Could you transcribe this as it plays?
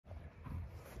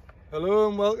Hello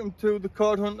and welcome to the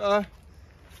Cod Hunter.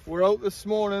 We're out this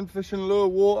morning fishing low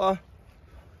water,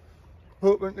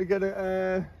 hoping to get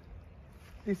a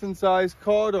decent sized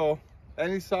cod, or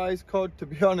any size cod to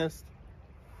be honest.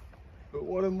 But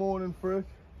what a morning for it.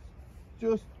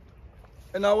 Just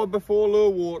an hour before low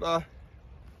water,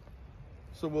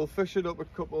 so we'll fish it up a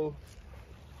couple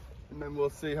and then we'll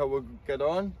see how we get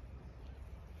on.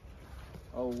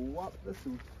 I'll whap this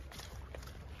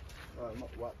out.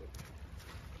 Not whap it.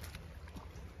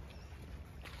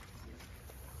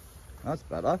 That's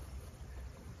better.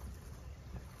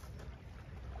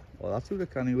 Well, that's what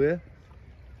it can anyway.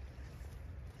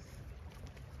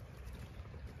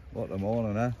 What a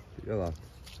morning, eh? Look at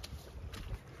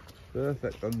that.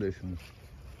 Perfect conditions.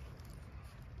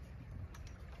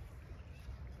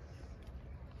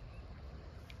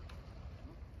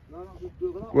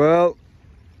 Well,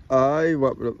 I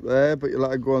whap it up there, but you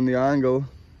let it go on the angle.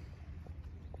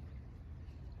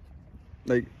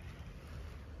 Like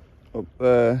up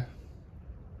there.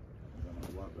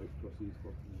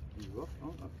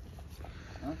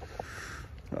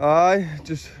 Aye,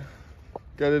 just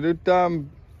get it out there,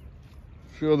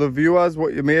 show the viewers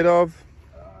what you're made of.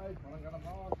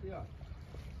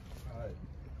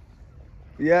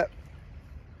 Yeah.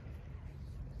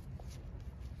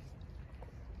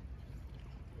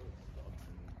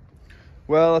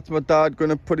 Well, that's my dad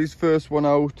gonna put his first one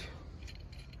out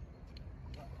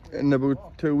in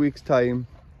about 2 weeks' time.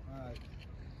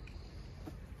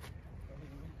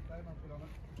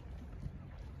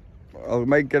 I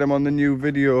might get him on the new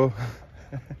video.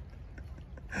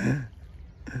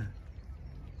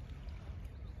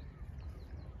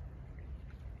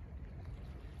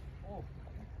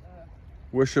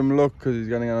 Wish him luck because he's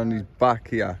getting it on his back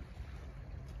here.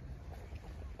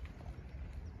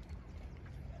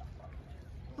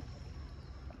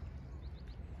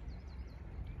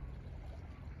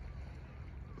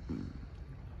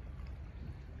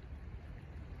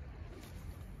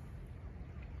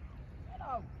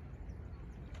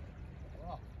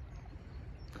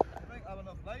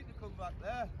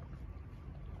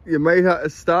 You might have to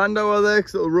stand over there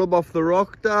because it'll rub off the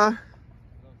rock there.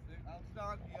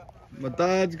 My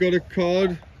dad's got a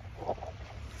cod.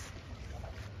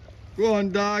 Go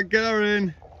on, Dad, get her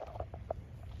in.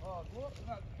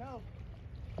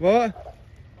 What?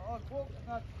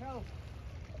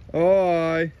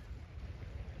 Oh, aye.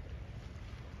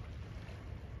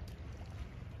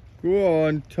 Go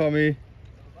on, Tommy.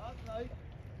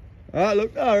 Ah,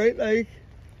 look, alright, like.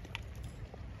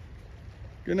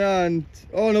 Good on.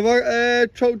 Oh, another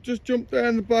trout just jumped there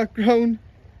in the background.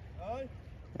 Aye.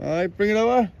 Aye, bring it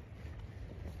over.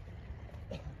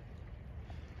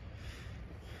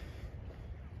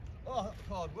 Oh, that's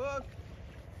hard work.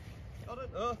 Got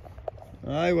it, though.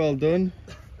 Aye, well done.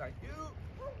 Thank you.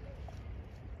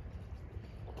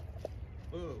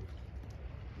 Oh.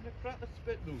 You crack the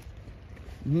spit loose.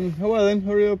 Oh, well then,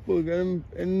 hurry up, we'll get him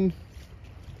in.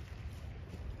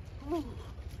 Oh.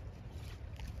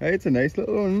 Hey, it's a nice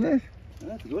little one, isn't it? Yeah,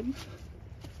 that's a good one.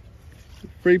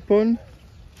 Free pun.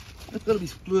 It's got to be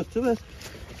close to it.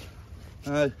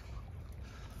 Aye.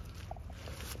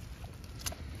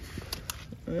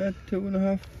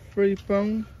 2.5,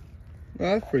 £3.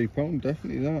 Ah, £3,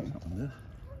 definitely that.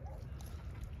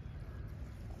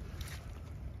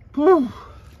 Whew.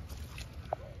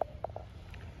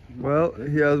 Well,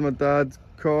 here's my dad's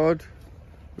cod.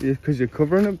 Because you're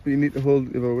covering it, but you need to hold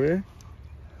it the other way.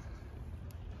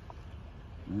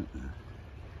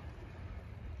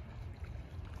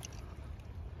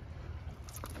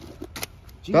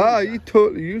 Jeez. Ah, you're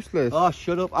totally useless. Oh,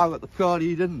 shut up. I got the card,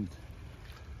 he didn't.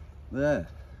 There.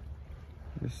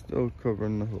 You're still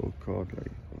covering the whole cod, like.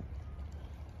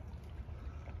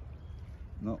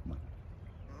 Not much.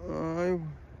 Aye.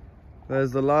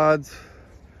 There's the lads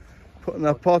putting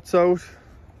their pots out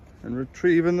and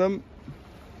retrieving them.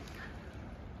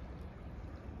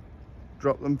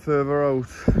 Drop them further out.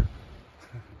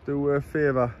 Do her a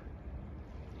favour.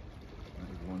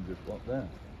 There's one just up there.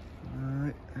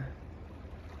 Alright.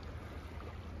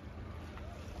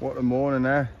 What a morning,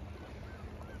 eh?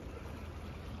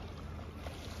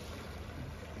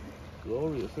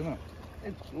 Glorious, isn't it?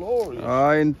 It's glorious.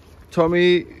 Aye, and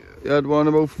Tommy, you had one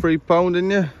about £3,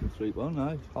 didn't you? £3,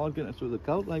 aye. Hard getting it through the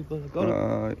coat, like, but I got it.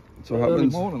 Alright. So what early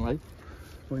happens morning, like.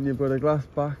 when you've got a glass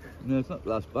back? No, it's not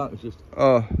glass back, it's just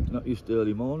Oh. not used to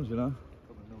early mornings, you know.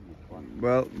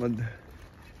 Well,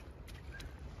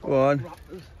 go on.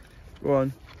 Raptors. Go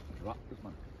on. Raptors,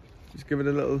 man. Just give it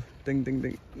a little ding, ding,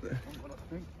 ding. It's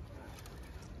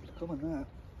coming there.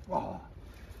 Oh.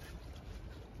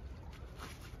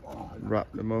 Oh,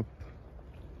 Wrap them up.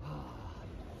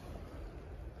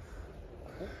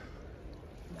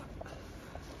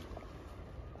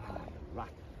 Rat.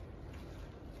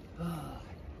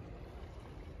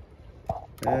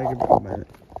 Yeah, give it a minute.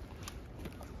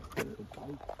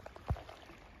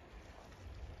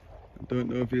 I don't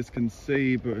know if you can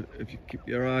see, but if you keep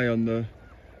your eye on the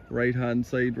right hand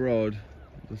side rod,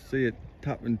 you'll see it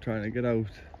tapping, trying to get out.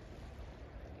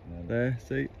 There,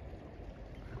 see?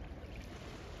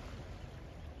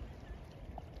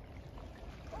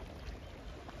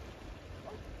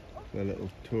 The little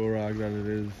Torag that it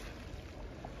is.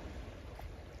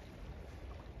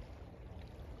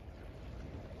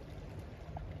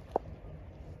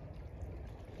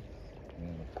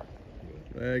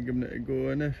 There, giving it a go,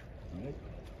 innit? Right.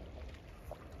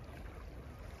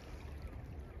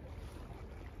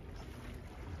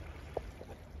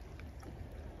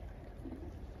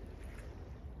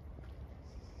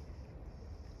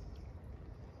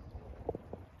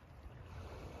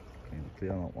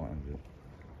 Clear out what I'm doing.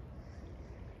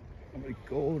 I'm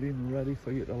recording ready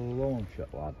for you to launch it,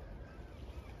 lad.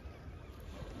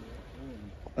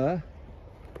 Huh?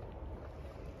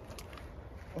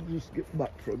 I'll just get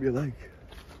back from you, like.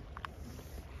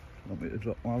 Want me to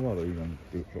drop my rod or you going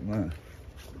to do it from there?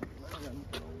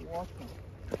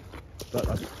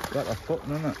 That's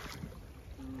footing, isn't it?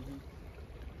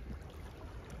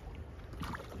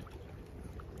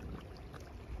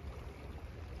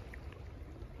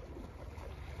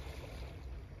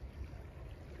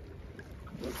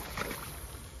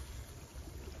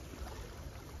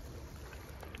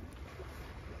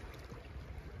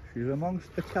 She's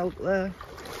amongst the kelp there.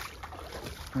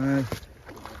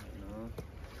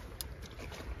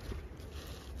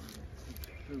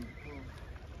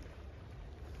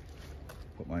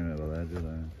 Put mine over there, do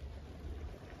they?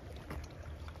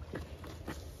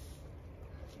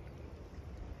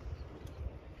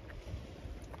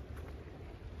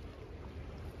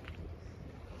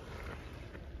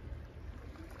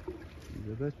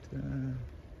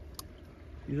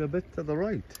 She's a bit to the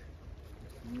right.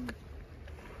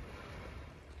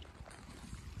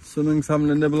 Something's having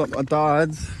a nibble up my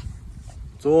dad's.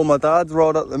 It's all my dad's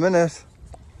rod at the minute.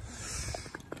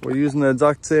 We're using the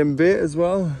exact same bait as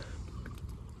well.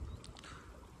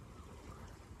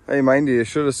 Hey, mind you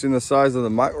should have seen the size of the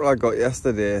mackerel I got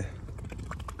yesterday.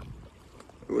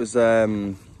 It was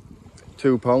 £2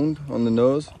 on the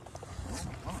nose.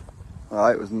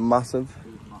 It was massive.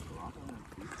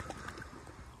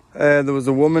 There was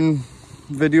a woman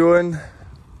videoing,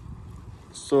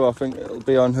 so I think it'll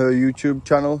be on her YouTube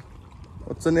channel.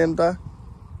 What's the name there?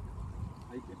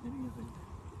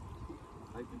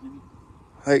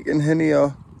 Hike and Hinny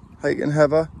or Hike and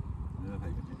Heather?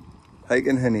 Hike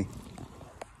and Hinny.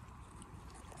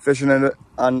 Fishing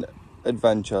and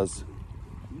Adventures.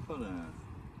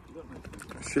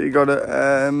 She got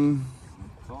a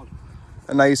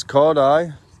nice cod,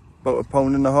 about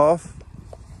 £1.50.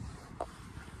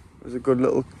 It was a good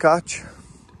little catch,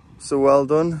 so well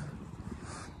done.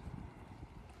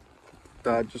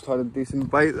 Dad just had a decent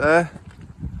bite there.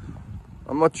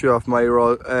 I'm not sure if my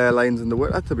line's in the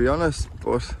water, to be honest,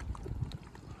 but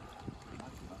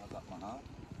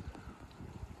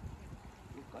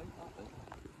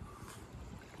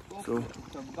so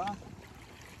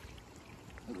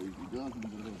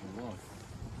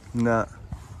nah.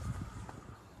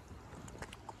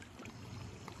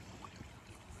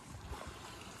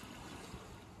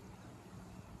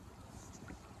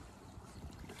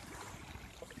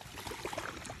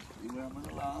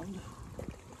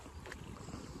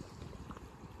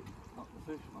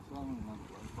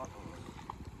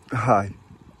 Hi.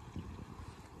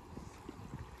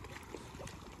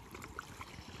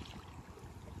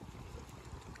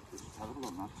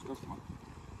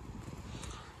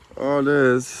 Oh,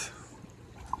 there's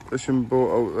fishing boat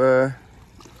out there.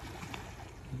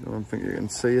 I don't think you can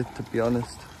see it, to be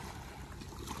honest.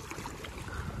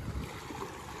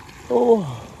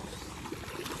 Oh.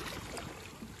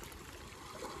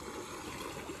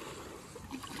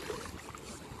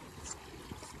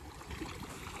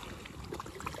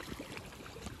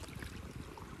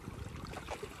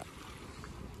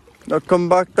 Not come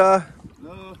back there?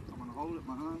 No, I'm going to hold it in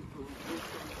my hand.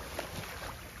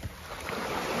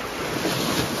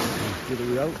 Get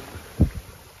it out.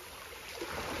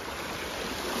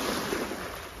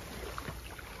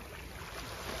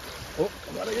 Oh,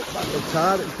 I've got to get back the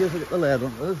tar in case I get the lead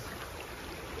on this.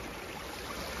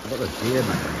 I've got a deer,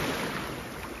 man.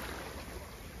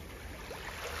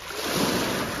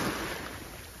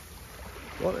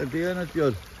 What a deer in it,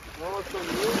 Judd.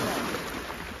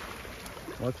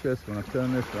 Watch this when I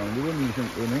turn this round. You wouldn't even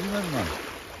think we're in England, man.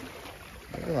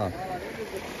 Look at that.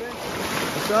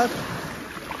 What's that?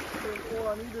 All I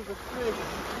need is a fish.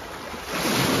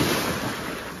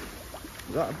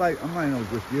 Is that a bait on mine or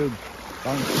just you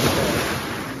bouncing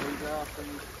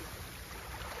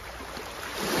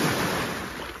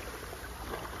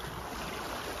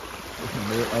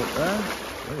the out there?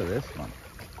 Look at this, man.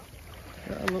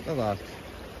 Yeah, look at that.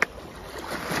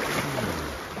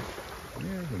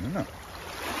 Amazing, isn't it?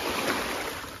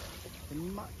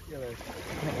 Immaculate.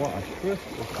 What a crisp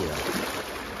up here.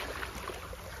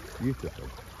 Beautiful.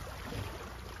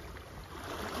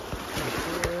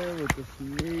 Okay, we just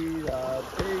need a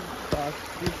big fat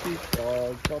juicy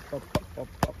cod. Pop, pop, pop, pop,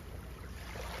 pop.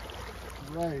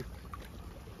 Right.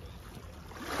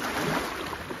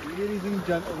 Ladies and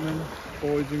gentlemen,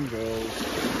 boys and girls.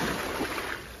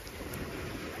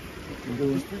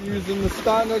 We're just using the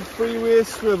standard freeway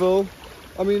swivel.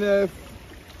 I mean, Is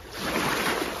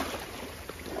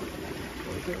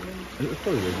it a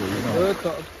freeway? it's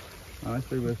not Nice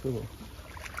freeway swivel.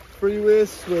 freeway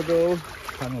swivel.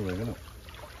 Panel ring, isn't it?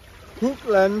 Hook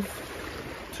length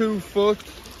 2 foot.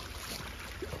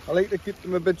 I like to keep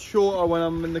them a bit shorter when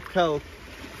I'm in the kelp.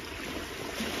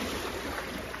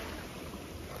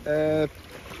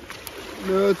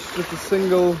 No, it's just a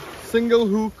single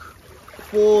hook.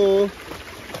 4.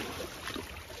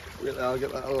 Wait, I'll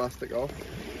get that elastic off.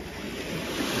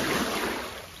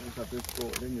 Just have this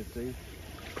brought in, you see.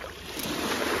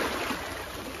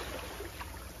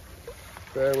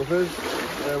 Bear with us.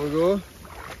 There we go.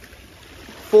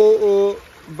 Photo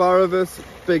Varavus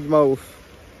Big Mouth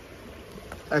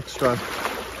Extra.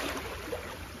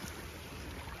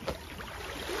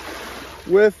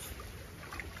 Width,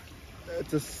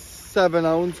 it's a 7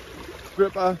 ounce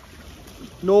gripper.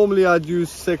 Normally I'd use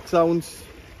 6 ounce.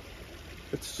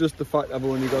 It's just the fact I've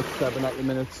only got 7 at the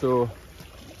minute, so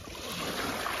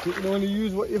you can only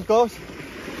use what you've got.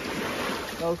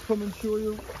 I'll come and show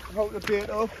you how to bait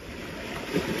up.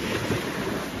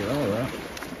 Yeah, alright.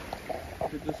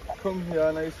 You just come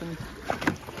here nice and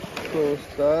close,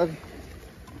 Dad.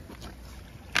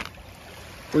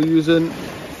 We're using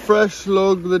fresh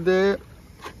lug the day.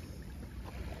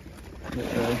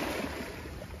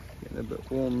 Getting a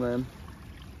bit warm then.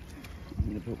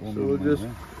 So we'll just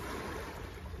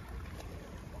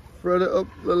thread it up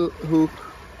the hook.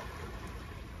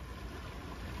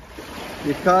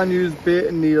 You can use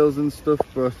baiting needles and stuff,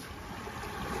 but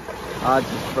I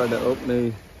just thread it up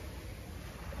me.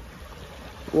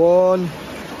 1.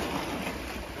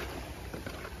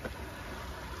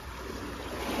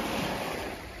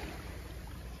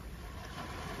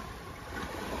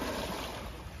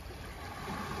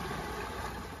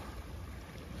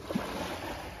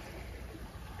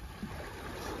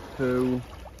 2.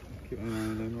 Keep an eye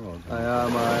on them rods.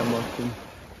 I am watching.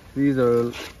 These are,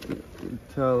 you can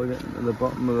tell, getting to the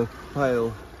bottom of the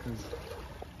pile.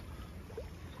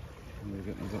 They're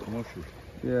getting a bit mushy.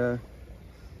 Yeah.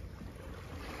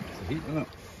 It's a heat, isn't it?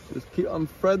 Just keep on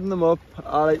threading them up.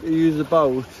 I like to use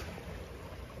about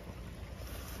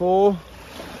 4.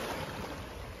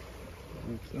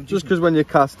 Just because when you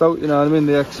cast out, you know what I mean,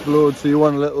 they explode, so you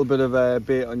want a little bit of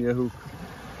bait on your hook.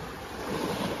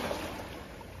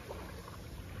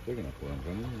 Big enough for them,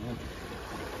 isn't it?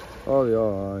 Oh, they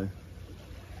are, aye.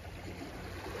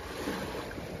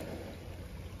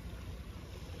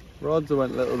 Rods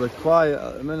went a little bit quiet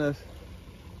at the minute.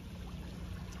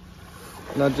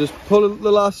 Now just pull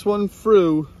the last one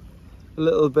through a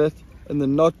little bit, and the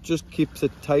knot just keeps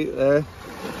it tight there.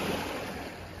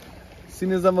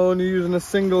 Seeing as I'm only using a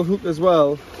single hook as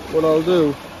well, what I'll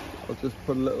do, I'll just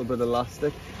put a little bit of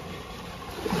elastic.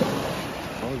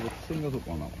 Oh, is it a single hook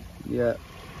on that one? Yeah.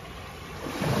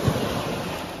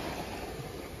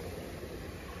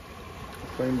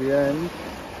 Find the end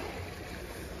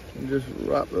and just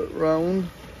wrap it round.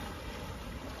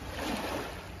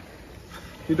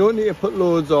 You don't need to put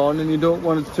loads on, and you don't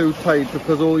want it too tight,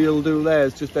 because all you'll do there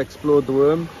is just explode the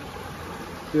worm.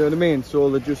 Do you know what I mean? So all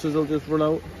the juices will just run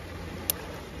out.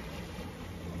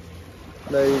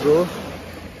 There you go.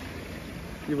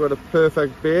 You've got a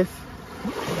perfect bait.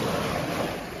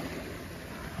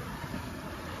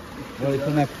 Ready for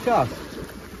the next cast?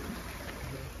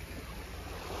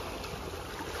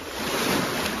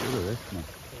 Look at this, man.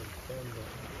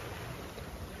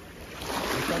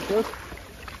 Is that good?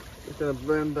 Just gonna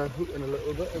blend that hook in a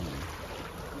little bit.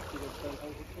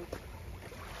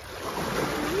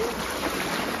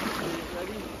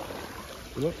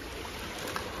 Look.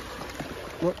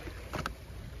 What?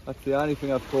 That's the only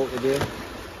thing I've caught today.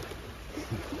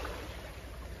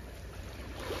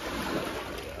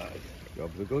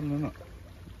 Jobs are good, isn't it?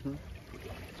 Mhm.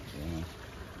 Yeah.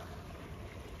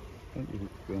 Plenty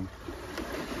hooks going.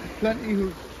 Plenty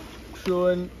hook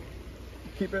showing.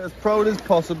 Keep it as proud as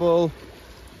possible.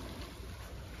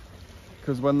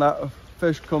 because when that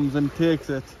fish comes and takes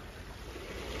it,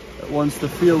 it wants to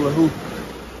feel the hook.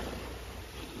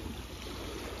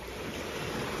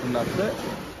 And that's it.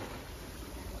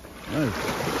 Nice.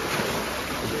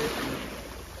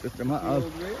 Just a matter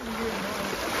of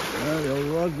the old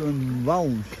rods and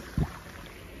bounce.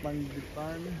 Bang,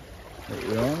 bang.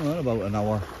 We're on about an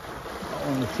hour.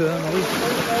 On the turn, are we? An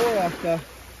hour after.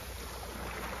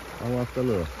 Hour after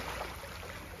lure.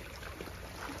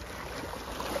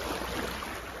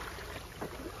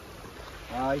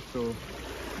 Aye, so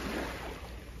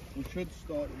we should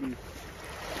start with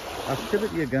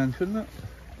Activity again, shouldn't it?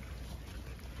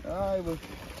 aye, well,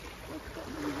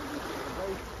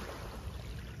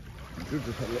 Should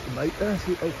just have a little bite there,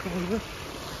 see how comes with it.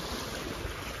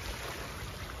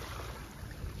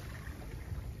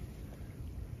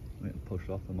 We're getting pushed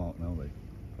off the mark now, like.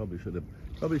 Probably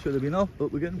should have been off,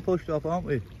 but we're getting pushed off, aren't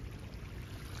we?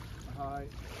 aye.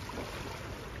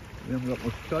 We haven't got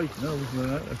much choice now, isn't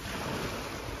there?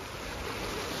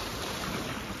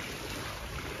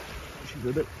 She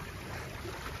did it.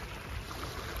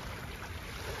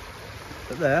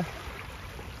 Is it there?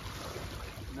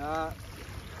 Nah.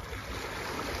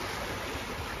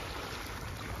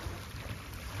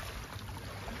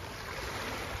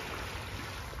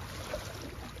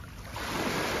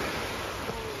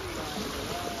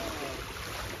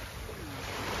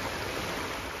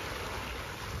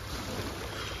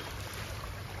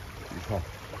 She's hot.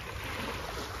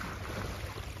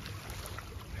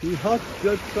 She's hot,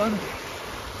 good son.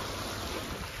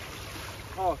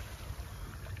 Oh.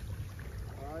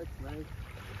 Alright, nice.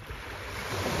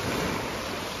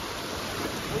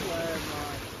 Away,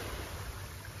 man.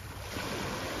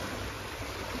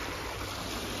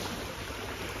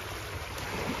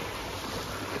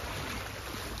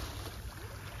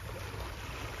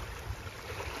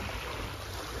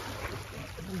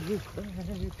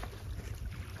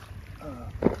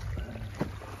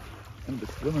 I'm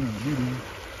just swimming in a meeting.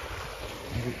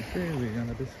 As you can see, we're going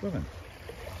to be swimming.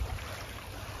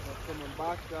 Not coming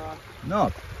back there.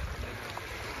 Not.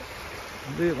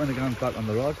 I'll do it when it comes back on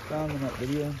the rod stand in that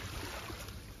video.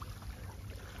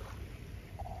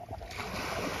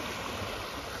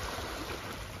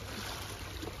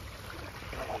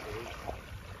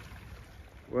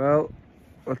 Well,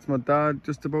 that's my dad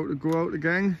just about to go out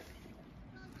again.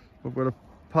 We've got a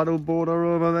paddle boarder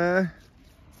over there.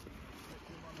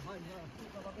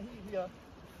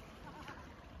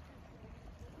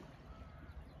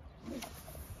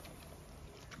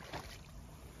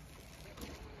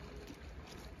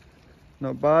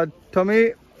 Not bad,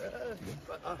 Tommy.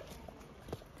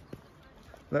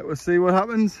 Let us see what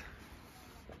happens.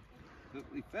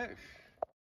 Lovely fish.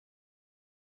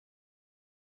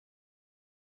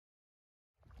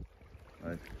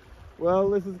 Right. Well,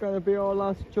 this is going to be our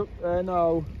last chuck there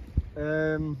now.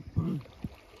 It's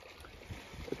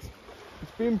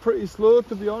been pretty slow,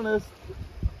 to be honest,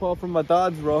 apart from my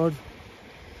dad's rod.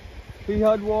 He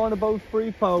had one about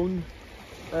 £3.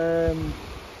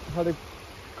 Had a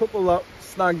couple that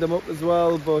snagged him up as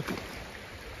well, but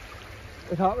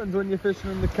it happens when you're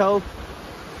fishing in the kelp.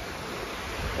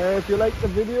 If you like the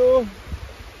video,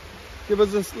 give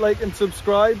us a like and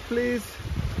subscribe, please.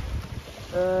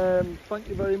 Thank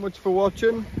you very much for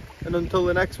watching, and until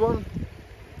the next one,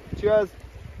 cheers.